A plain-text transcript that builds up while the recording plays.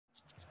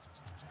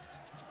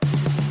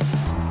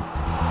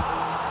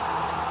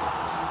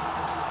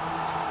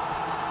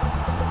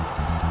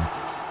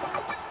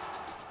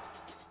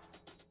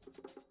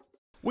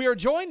We are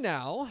joined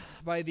now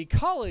by the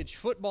college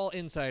football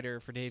insider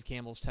for Dave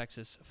Campbell's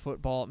Texas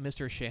Football,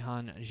 Mr.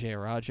 Shehan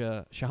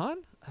Jeyarajah. Shehan,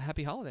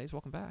 happy holidays.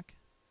 Welcome back.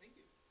 Thank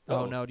you.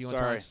 Oh, no. Do you want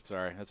to try?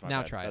 Sorry. That's my now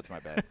bad. Try That's it. my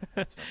bad.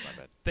 That's my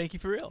bad. Thank you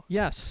for real.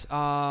 Yes.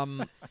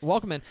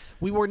 Welcome in.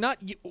 We were not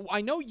 –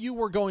 I know you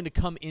were going to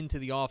come into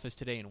the office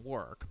today and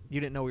work. You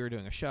didn't know we were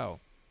doing a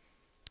show.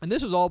 And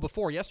this was all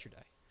before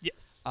yesterday.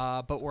 Yes.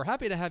 But we're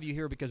happy to have you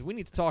here because we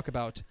need to talk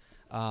about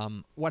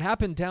what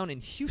happened down in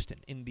Houston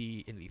in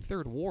the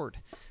Third Ward.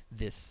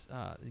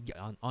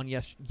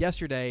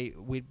 Yesterday,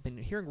 we've been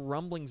hearing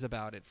rumblings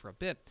about it for a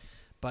bit,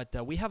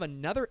 but we have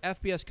another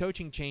FBS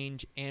coaching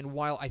change. And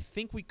while I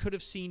think we could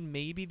have seen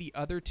maybe the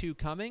other two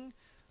coming,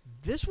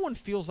 this one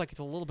feels like it's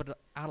a little bit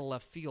out of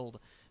left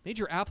field.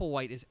 Major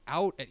Applewhite is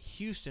out at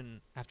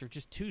Houston after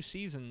just 2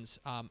 seasons.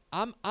 I'm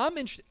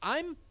interested.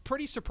 I'm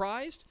pretty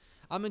surprised.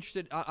 I'm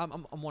interested.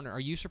 I'm wondering, are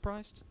you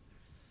surprised?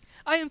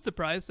 I am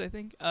surprised, I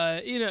think.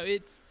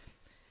 It's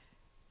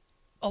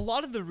a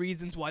lot of the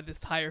reasons why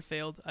this hire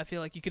failed, I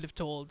feel like you could have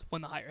told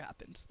when the hire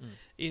happened.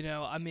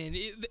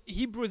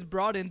 He was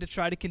brought in to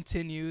try to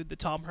continue the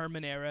Tom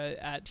Herman era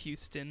at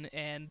Houston,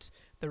 and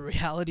the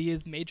reality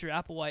is Major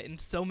Applewhite in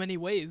so many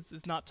ways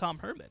is not Tom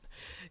Herman.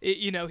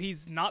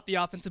 He's not the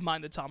offensive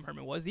mind that Tom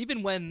Herman was.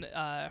 Even when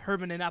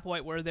Herman and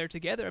Applewhite were there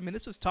together,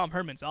 this was Tom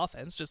Herman's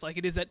offense, just like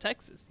it is at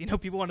Texas.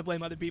 People want to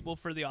blame other people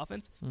for the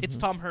offense. Mm-hmm. It's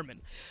Tom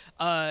Herman.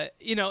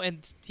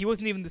 And he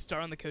wasn't even the star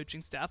on the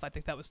coaching staff. I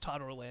think that was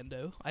Todd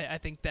Orlando. I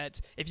think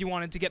that if you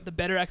wanted to get the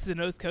better X's and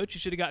O's coach, you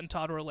should have gotten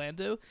Todd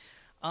Orlando.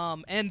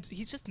 And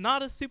he's just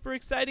not a super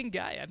exciting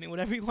guy.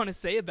 Whatever you want to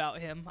say about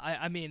him,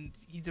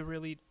 he's a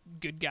really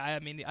good guy.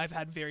 I've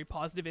had very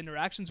positive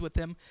interactions with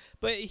him,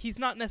 but he's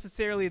not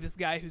necessarily this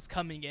guy who's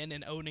coming in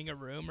and owning a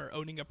room or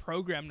owning a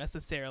program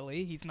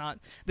necessarily. He's not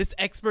this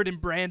expert in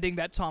branding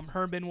that Tom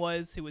Herman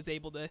was, who was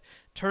able to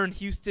turn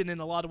Houston in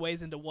a lot of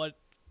ways into what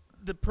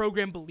the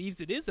program believes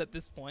it is at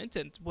this point,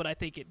 and what I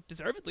think it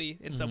deservedly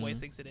in some ways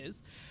thinks it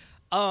is.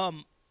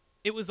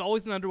 It was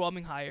always an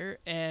underwhelming hire,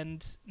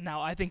 and now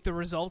I think the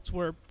results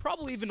were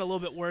probably even a little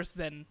bit worse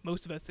than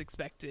most of us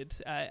expected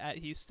at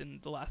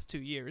Houston the last 2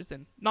 years,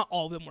 and not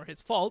all of them were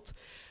his fault.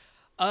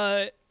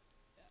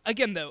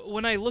 Again, though,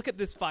 when I look at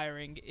this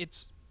firing,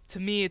 it's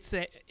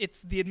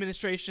the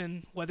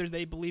administration, whether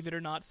they believe it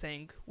or not,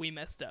 saying, we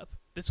messed up.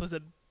 This was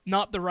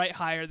not the right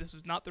hire. This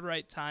was not the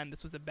right time.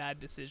 This was a bad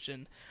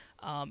decision.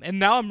 And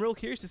now I'm real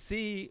curious to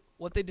see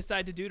what they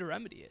decide to do to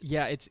remedy it.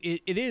 Yeah,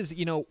 it is.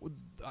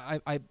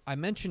 I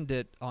mentioned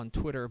it on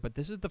Twitter, but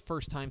this is the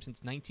first time since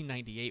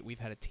 1998 we've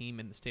had a team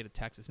in the state of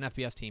Texas, an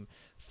FBS team,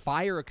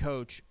 fire a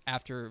coach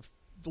after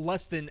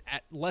less than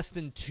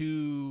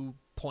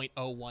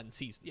 2.01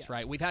 seasons. Yeah.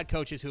 Right? We've had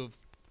coaches who have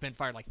been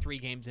fired like 3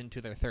 games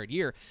into their 3rd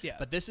year. Yeah.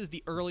 But this is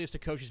the earliest a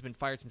coach has been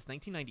fired since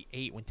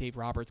 1998 when Dave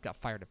Roberts got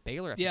fired at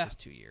Baylor after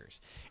just 2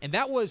 years. And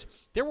there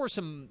were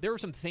some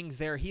things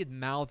there. He had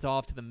mouthed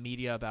off to the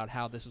media about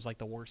how this was like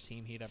the worst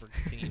team he'd ever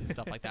seen and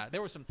stuff like that.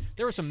 There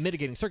were some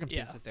mitigating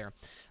circumstances there.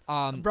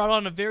 Brought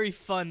on a very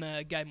fun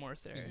Guy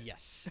Morris there.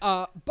 Yes.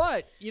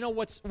 But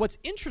what's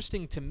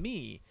interesting to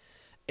me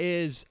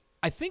is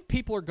I think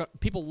people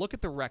look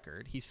at the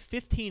record. He's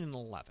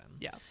 15-11.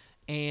 Yeah.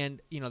 And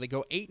they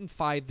go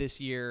 8-5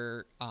 this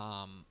year.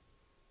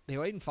 They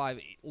go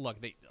 8-5. Look,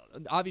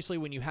 obviously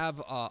when you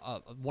have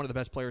one of the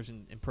best players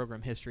in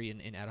program history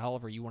in Ed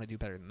Oliver, you want to do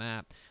better than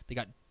that. They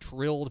got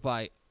drilled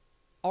by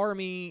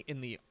Army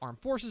in the Armed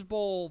Forces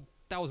Bowl.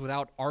 That was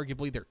without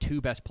arguably their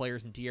 2 best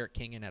players in De'Aaron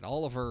King and Ed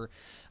Oliver.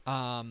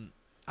 I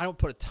don't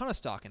put a ton of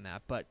stock in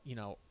that, but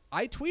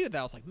I tweeted that.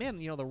 I was like, man,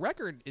 the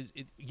record is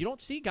you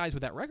don't see guys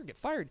with that record get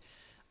fired.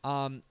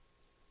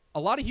 A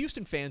lot of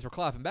Houston fans were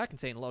clapping back and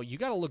saying, "Lo, you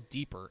got to look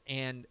deeper."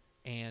 And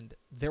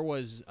there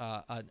was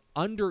the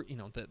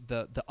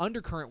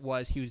undercurrent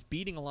was he was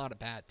beating a lot of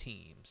bad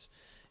teams,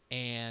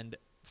 and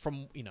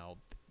from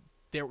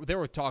there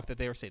were talk that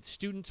they were saying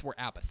students were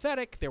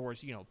apathetic. There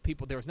was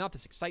there was not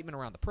this excitement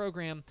around the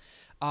program.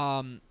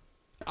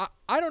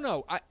 I don't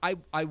know.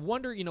 I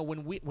wonder,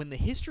 when the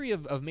history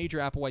of Major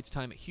Applewhite's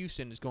time at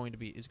Houston is going to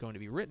be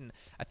written,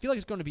 I feel like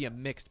it's going to be a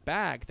mixed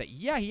bag. That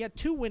he had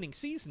 2 winning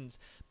seasons,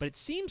 but it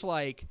seems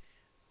like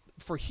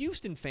for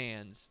Houston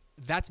fans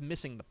that's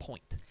missing the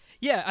point.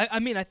 Yeah,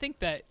 I think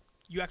that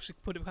you actually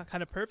put it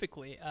kind of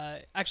perfectly.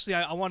 I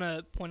want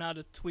to point out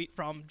a tweet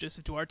from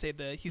Joseph Duarte,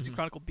 the Houston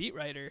Chronicle beat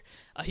writer.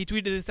 He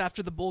tweeted this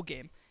after the bowl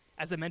game.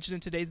 As I mentioned in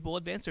today's Bowl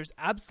Advance, there's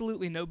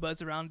absolutely no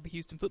buzz around the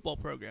Houston football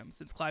program.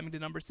 Since climbing to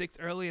number 6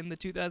 early in the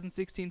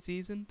 2016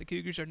 season, the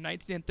Cougars are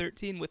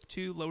 19-13 with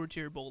 2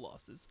 lower-tier bowl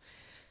losses.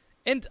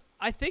 And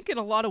I think in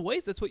a lot of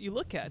ways that's what you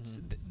look at.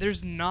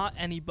 There's not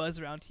any buzz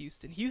around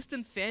Houston.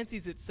 Houston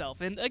fancies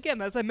itself, and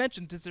again, as I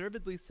mentioned,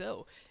 deservedly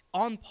so,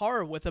 on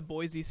par with a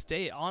Boise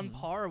State, on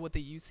par with a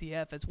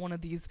UCF as one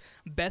of these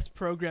best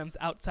programs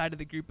outside of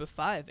the group of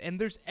 5. And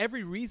there's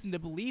every reason to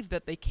believe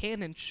that they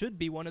can and should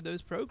be one of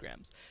those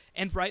programs.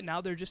 And right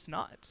now they're just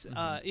not.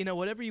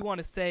 Whatever you want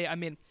to say,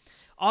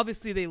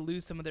 obviously they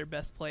lose some of their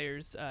best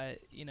players,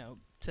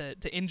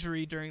 to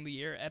injury during the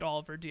year. Ed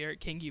Oliver, Derek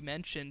King, you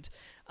mentioned,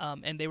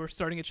 and they were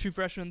starting a true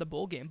freshman in the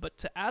bowl game. But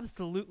to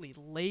absolutely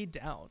lay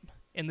down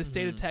in the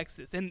state of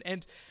Texas,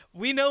 and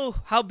we know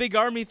how big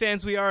Army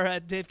fans we are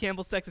at Dave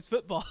Campbell's Texas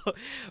football,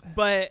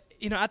 but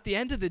at the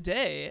end of the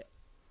day,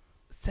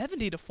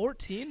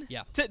 70-14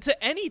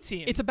 to any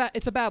team. It's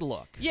a bad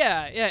look.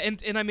 Yeah,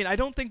 and I mean, I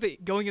don't think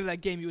that going into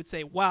that game you would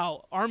say,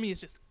 wow, Army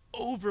is just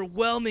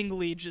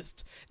overwhelmingly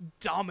just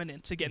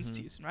dominant against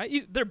Houston,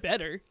 right? They're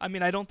better. I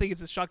mean, I don't think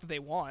it's a shock that they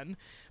won,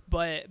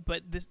 but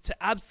this, to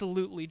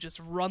absolutely just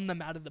run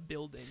them out of the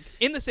building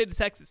in the state of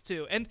Texas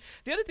too. And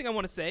the other thing I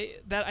want to say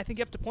that I think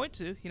you have to point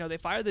to, they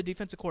fired the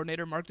defensive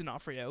coordinator Mark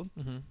D'Onofrio.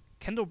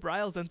 Kendall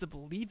Briles ends up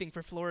leaving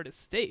for Florida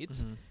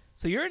State.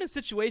 So you're in a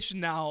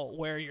situation now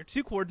where your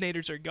two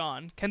coordinators are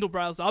gone. Kendall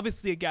Briles,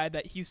 obviously a guy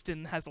that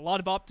Houston has a lot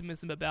of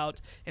optimism about.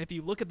 And if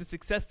you look at the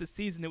success this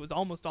season, it was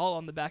almost all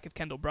on the back of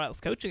Kendall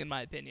Briles' coaching, in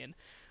my opinion.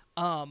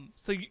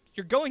 So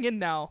you're going in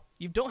now.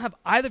 You don't have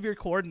either of your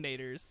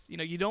coordinators.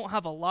 You don't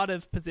have a lot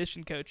of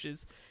position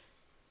coaches.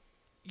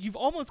 You've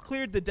almost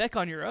cleared the deck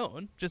on your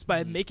own just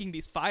by making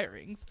these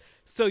firings.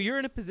 So you're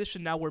in a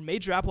position now where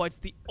Major Applewhite's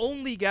the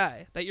only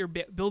guy that you're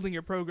building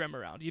your program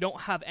around. You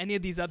don't have any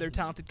of these other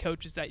talented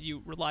coaches that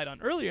you relied on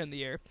earlier in the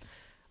year.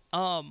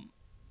 I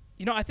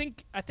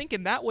think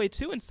in that way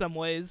too, in some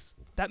ways,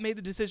 that made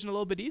the decision a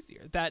little bit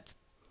easier. That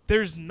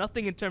there's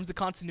nothing in terms of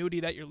continuity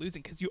that you're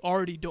losing because you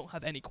already don't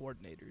have any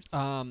coordinators.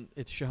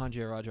 It's Shehan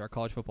Jeyarajah, our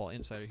college football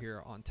insider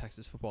here on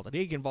Texas Football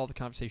Today. Get involved in the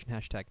conversation,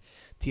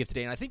 #TF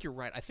Today. And I think you're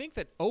right. I think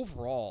that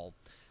overall,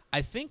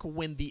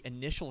 when the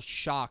initial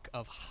shock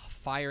of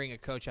firing a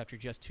coach after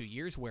just 2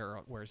 years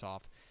wears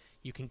off,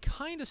 you can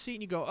kind of see it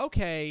and you go,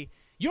 okay,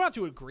 you don't have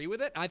to agree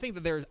with it. I think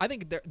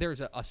that there's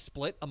a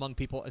split among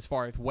people as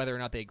far as whether or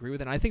not they agree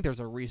with it. And I think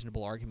there's a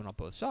reasonable argument on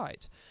both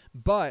sides.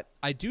 But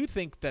I do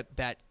think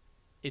that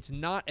it's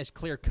not as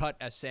clear-cut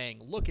as saying,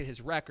 look at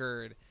his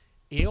record.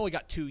 He only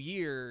got 2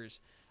 years.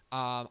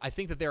 I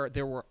think that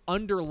there were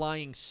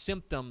underlying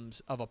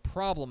symptoms of a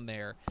problem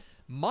there.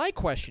 My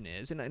question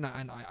is, and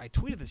I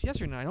tweeted this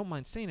yesterday, and I don't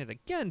mind saying it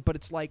again, but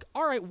it's like,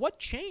 all right, what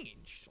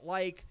changed?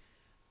 Like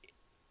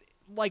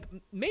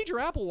Major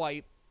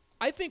Applewhite,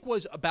 I think,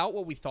 was about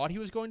what we thought he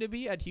was going to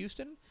be at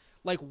Houston.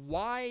 Like,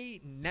 why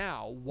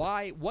now?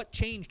 What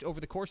changed over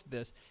the course of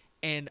this?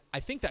 And I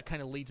think that kind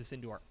of leads us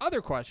into our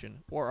other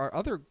question or our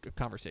other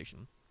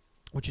conversation,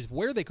 which is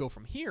where they go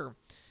from here.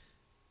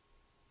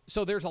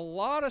 So there's a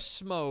lot of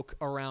smoke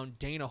around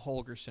Dana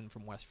Holgorsen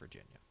from West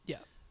Virginia. Yeah,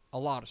 a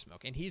lot of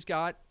smoke, and he's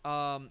got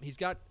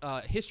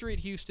history at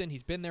Houston.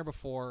 He's been there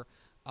before.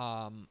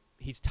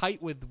 He's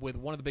tight with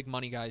one of the big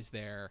money guys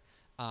there.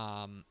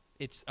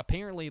 It's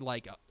apparently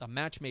like a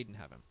match made in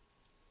heaven.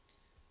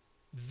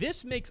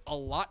 This makes a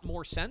lot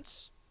more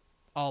sense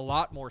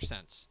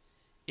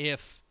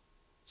if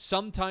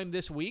sometime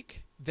this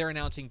week they're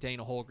announcing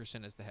Dana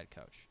Holgorsen as the head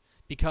coach,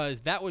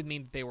 because that would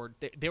mean they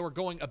were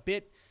going a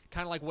bit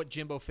kind of like what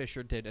Jimbo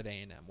Fisher did at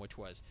A&M, which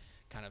was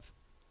kind of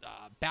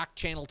back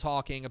channel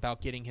talking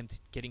about getting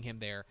him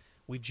there.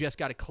 We've just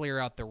got to clear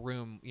out the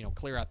room,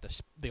 clear out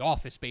the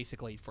office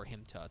basically for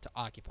him to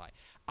occupy.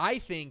 I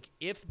think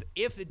if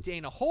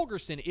Dana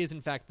Holgorsen is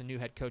in fact the new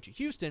head coach at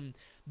Houston,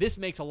 this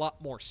makes a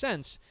lot more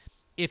sense.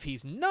 If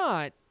he's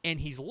not, and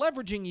he's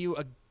leveraging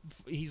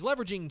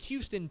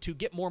Houston to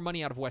get more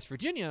money out of West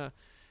Virginia,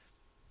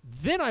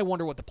 then I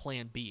wonder what the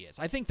plan B is.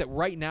 I think that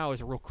right now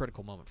is a real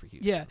critical moment for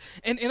Houston. Yeah,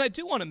 and I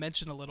do want to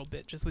mention a little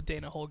bit just with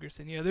Dana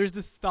Holgorsen. There's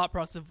this thought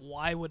process of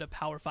why would a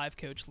Power 5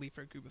 coach leave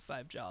for a Group of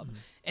 5 job?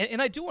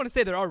 And I do want to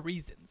say there are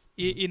reasons.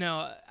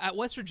 At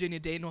West Virginia,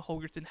 Dana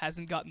Holgorsen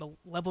hasn't gotten the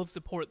level of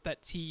support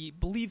that he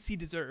believes he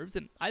deserves,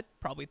 and I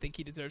probably think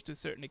he deserves to a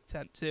certain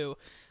extent too,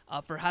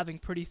 for having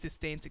pretty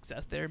sustained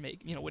success there,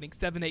 winning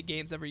 7-8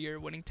 games every year,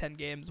 winning 10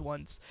 games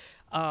once,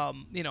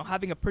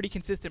 having a pretty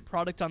consistent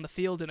product on the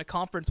field in a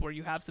conference where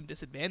you have some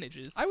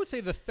disadvantages. I would say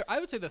the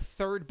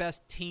third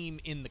best team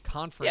in the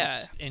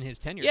conference in his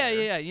tenure.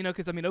 Yeah.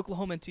 Because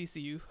Oklahoma and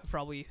TCU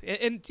probably,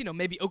 and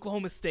maybe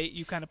Oklahoma State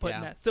you kind of put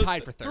in that. So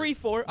tied for third.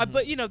 3-4,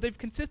 but they've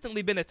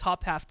consistently been a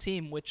top half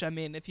team. Which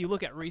if you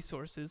look at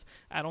resources,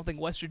 I don't think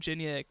West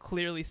Virginia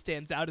clearly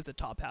stands out as a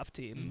top half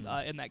team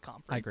in that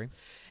conference. I agree.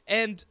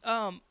 And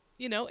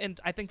and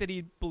I think that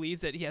he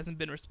believes that he hasn't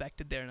been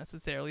respected there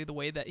necessarily the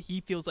way that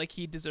he feels like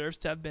he deserves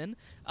to have been.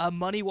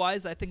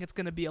 Money-wise, I think it's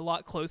going to be a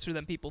lot closer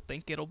than people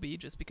think it'll be,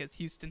 just because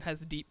Houston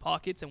has deep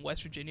pockets and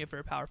West Virginia for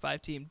a Power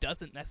 5 team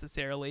doesn't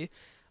necessarily.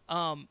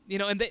 And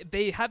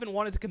they haven't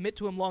wanted to commit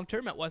to him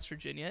long-term at West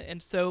Virginia,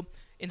 and so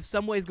in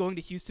some ways going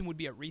to Houston would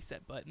be a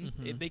reset button.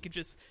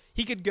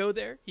 He could go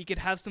there, he could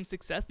have some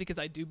success, because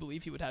I do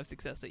believe he would have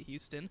success at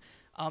Houston,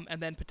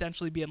 and then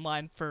potentially be in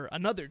line for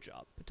another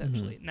job,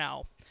 potentially.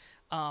 Now,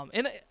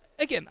 and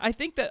again, I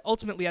think that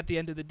ultimately at the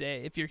end of the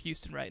day, if you're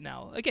Houston right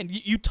now, again,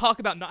 you talk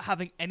about not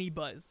having any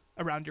buzz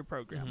around your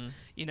program.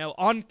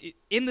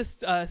 In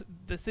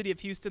the city of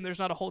Houston, there's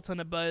not a whole ton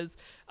of buzz.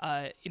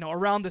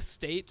 Around the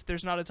state,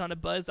 there's not a ton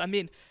of buzz.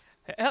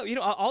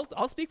 hell,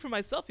 I'll speak for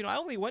myself. I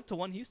only went to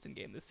one Houston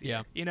game this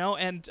year. Yeah.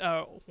 And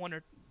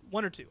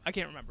one or two. I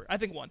can't remember. I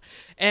think one.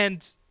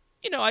 And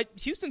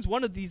Houston's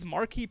one of these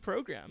marquee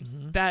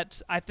programs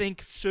that I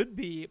think should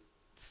be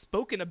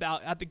spoken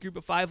about at the Group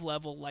of Five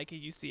level, like a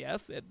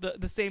UCF,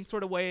 the same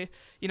sort of way.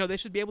 They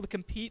should be able to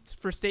compete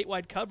for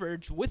statewide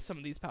coverage with some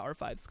of these Power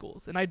 5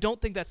 schools, and I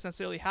don't think that's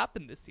necessarily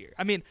happened this year.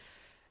 I mean,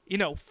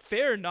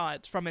 fair or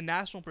not, from a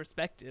national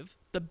perspective,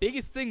 the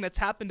biggest thing that's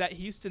happened at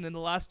Houston in the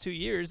last 2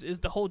 years is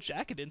the whole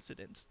jacket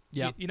incident.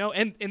 Yeah.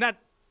 And that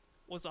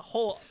was a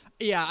whole...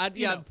 Yeah,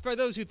 for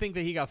those who think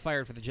that he got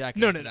fired for the jacket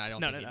no, incident, I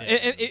don't think he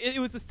did. And it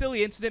was a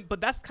silly incident, but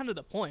that's kind of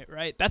the point,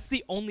 right? That's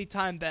the only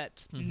time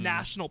that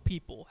national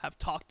people have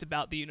talked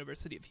about the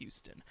University of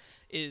Houston,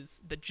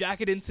 is the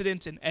jacket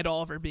incident and Ed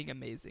Oliver being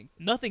amazing.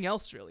 Nothing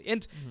else, really.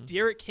 And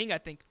De'Aaron King, I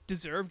think,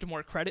 deserved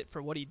more credit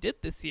for what he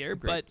did this year,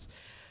 but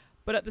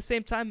at the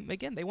same time,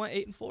 again, they went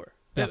 8-4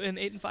 and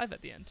 8-5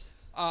 at the end.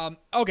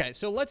 Okay,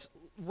 so let's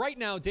right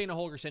now. Dana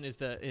Holgorsen is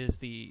the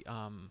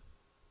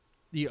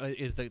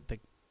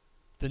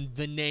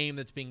name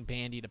that's being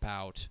bandied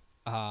about.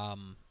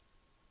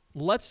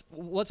 Let's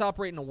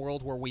operate in a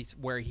world where we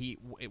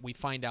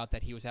find out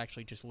that he was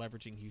actually just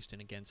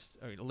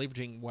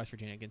leveraging West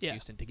Virginia against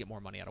Houston to get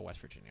more money out of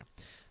West Virginia.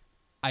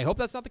 I hope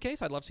that's not the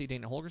case. I'd love to see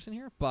Dana Holgorsen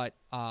here, but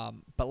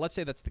let's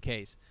say that's the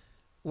case.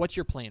 What's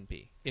your plan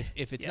B?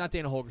 If it's not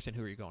Dana Holgorsen,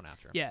 who are you going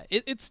after? Yeah,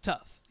 it's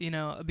tough,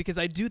 because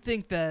I do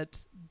think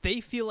that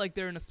they feel like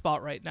they're in a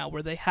spot right now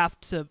where they have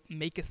to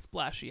make a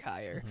splashy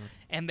hire,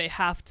 and they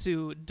have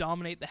to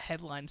dominate the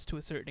headlines to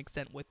a certain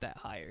extent with that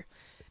hire.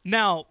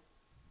 Now,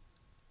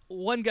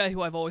 one guy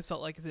who I've always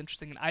felt like is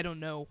interesting, and I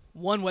don't know,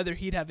 one, whether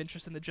he'd have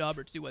interest in the job,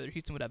 or two, whether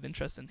Houston would have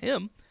interest in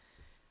him,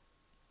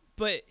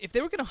 but if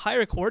they were going to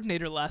hire a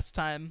coordinator last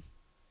time,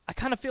 I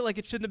kind of feel like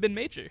it shouldn't have been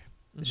Major.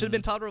 It should have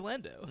been Todd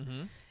Orlando.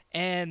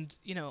 And,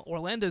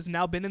 Orlando's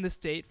now been in the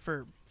state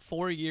for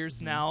 4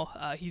 years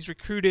now. He's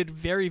recruited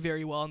very,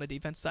 very well on the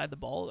defense side of the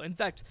ball. In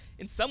fact,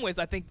 in some ways,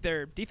 I think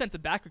their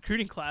defensive back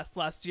recruiting class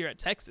last year at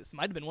Texas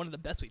might have been one of the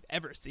best we've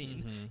ever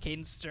seen.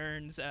 Caden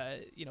Stearns,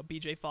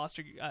 B.J.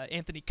 Foster,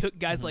 Anthony Cook,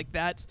 guys like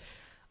that.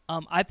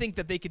 I think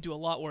that they could do a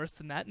lot worse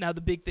than that. Now,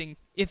 the big thing,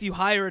 if you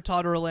hire a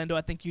Todd Orlando,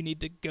 I think you need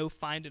to go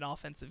find an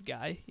offensive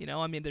guy.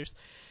 There's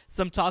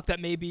some talk that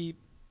maybe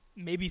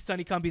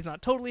Sonny Cumbie's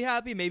not totally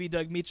happy. Maybe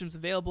Doug Meacham's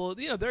available.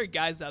 There are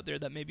guys out there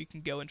that maybe you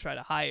can go and try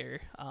to hire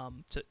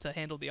to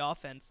handle the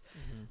offense.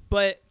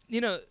 But,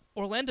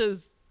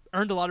 Orlando's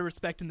earned a lot of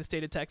respect in the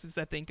state of Texas,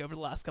 I think, over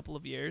the last couple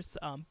of years,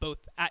 both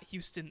at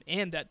Houston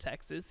and at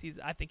Texas.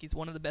 I think he's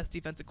one of the best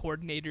defensive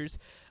coordinators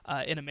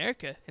in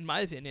America, in my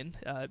opinion.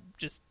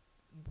 Just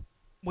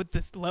with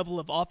this level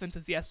of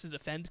offenses he has to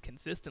defend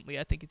consistently,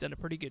 I think he's done a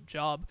pretty good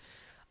job.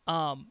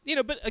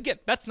 But again,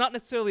 that's not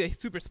necessarily a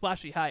super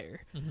splashy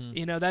hire.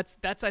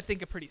 That's I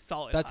think a pretty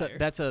solid hire.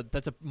 That's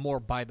a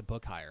more by the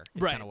book hire.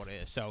 Is kind of what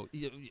it is. So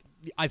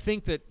I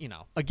think that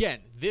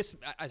again, this,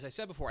 as I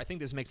said before, I think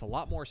this makes a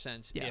lot more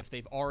sense if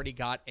they've already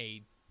got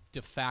a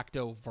de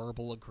facto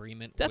verbal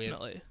agreement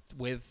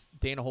with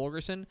Dana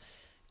Holgorsen.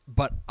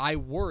 But I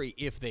worry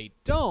if they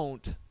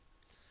don't.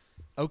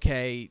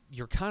 Okay,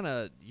 you're kind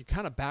of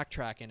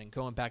backtracking and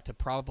going back to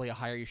probably a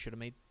hire you should have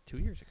made 2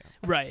 years ago.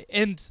 Right,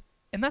 and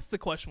that's the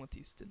question with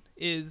Houston,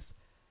 is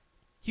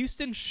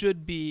Houston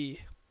should be,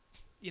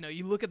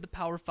 you look at the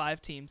Power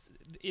 5 teams,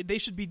 they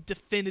should be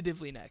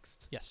definitively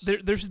next. Yes.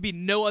 There should be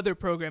no other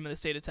program in the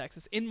state of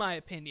Texas, in my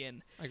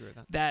opinion, I agree with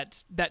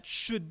that. That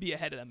should be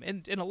ahead of them.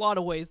 And in a lot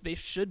of ways, they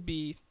should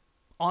be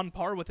on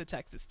par with a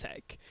Texas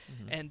Tech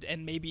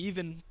and maybe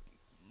even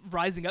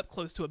rising up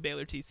close to a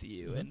Baylor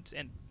TCU and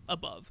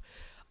above.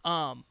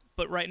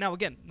 But right now,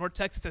 again, North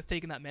Texas has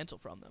taken that mantle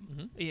from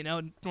them.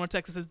 And North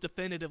Texas is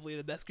definitively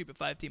the best Group of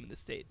 5 team in the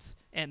States.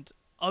 And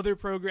other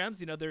programs,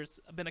 there's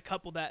been a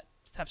couple that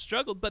have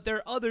struggled, but there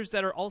are others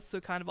that are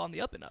also kind of on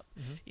the up and up.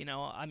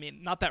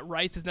 Not that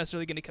Rice is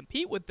necessarily going to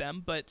compete with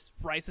them, but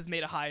Rice has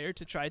made a hire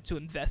to try to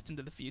invest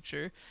into the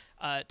future.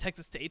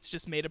 Texas State's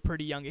just made a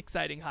pretty young,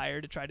 exciting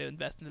hire to try to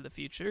invest into the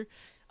future.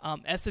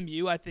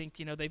 SMU, I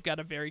think, they've got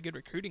a very good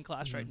recruiting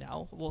class right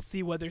now. We'll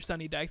see whether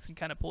Sonny Dykes can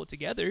kind of pull it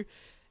together.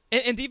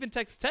 And even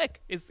Texas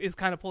Tech is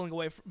kind of pulling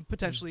away,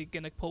 potentially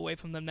going to pull away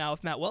from them now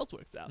if Matt Wells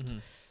works out.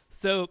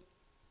 So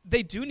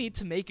they do need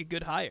to make a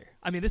good hire.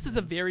 This is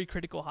a very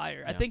critical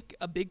hire. I think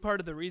a big part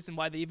of the reason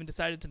why they even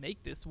decided to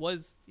make this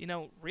was,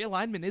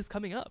 realignment is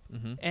coming up.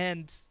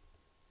 And,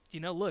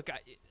 look,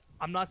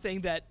 I'm not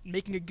saying that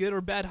making a good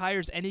or bad hire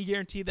is any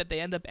guarantee that they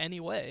end up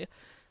anyway.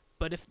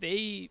 But if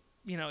they,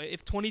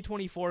 if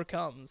 2024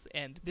 comes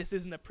and this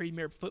isn't a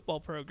premier football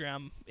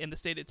program in the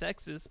state of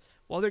Texas,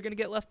 well, they're going to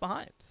get left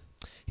behind.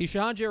 He's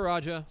Shehan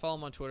Jeyarajah. Follow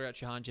him on Twitter at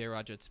Shehan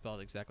Jeyarajah. It's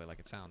spelled exactly like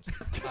it sounds.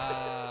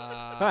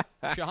 Shehan,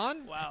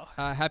 wow.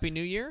 Happy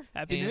New Year.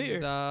 Happy New Year.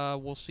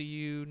 We'll see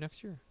you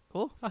next year.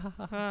 Cool.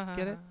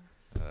 Get it?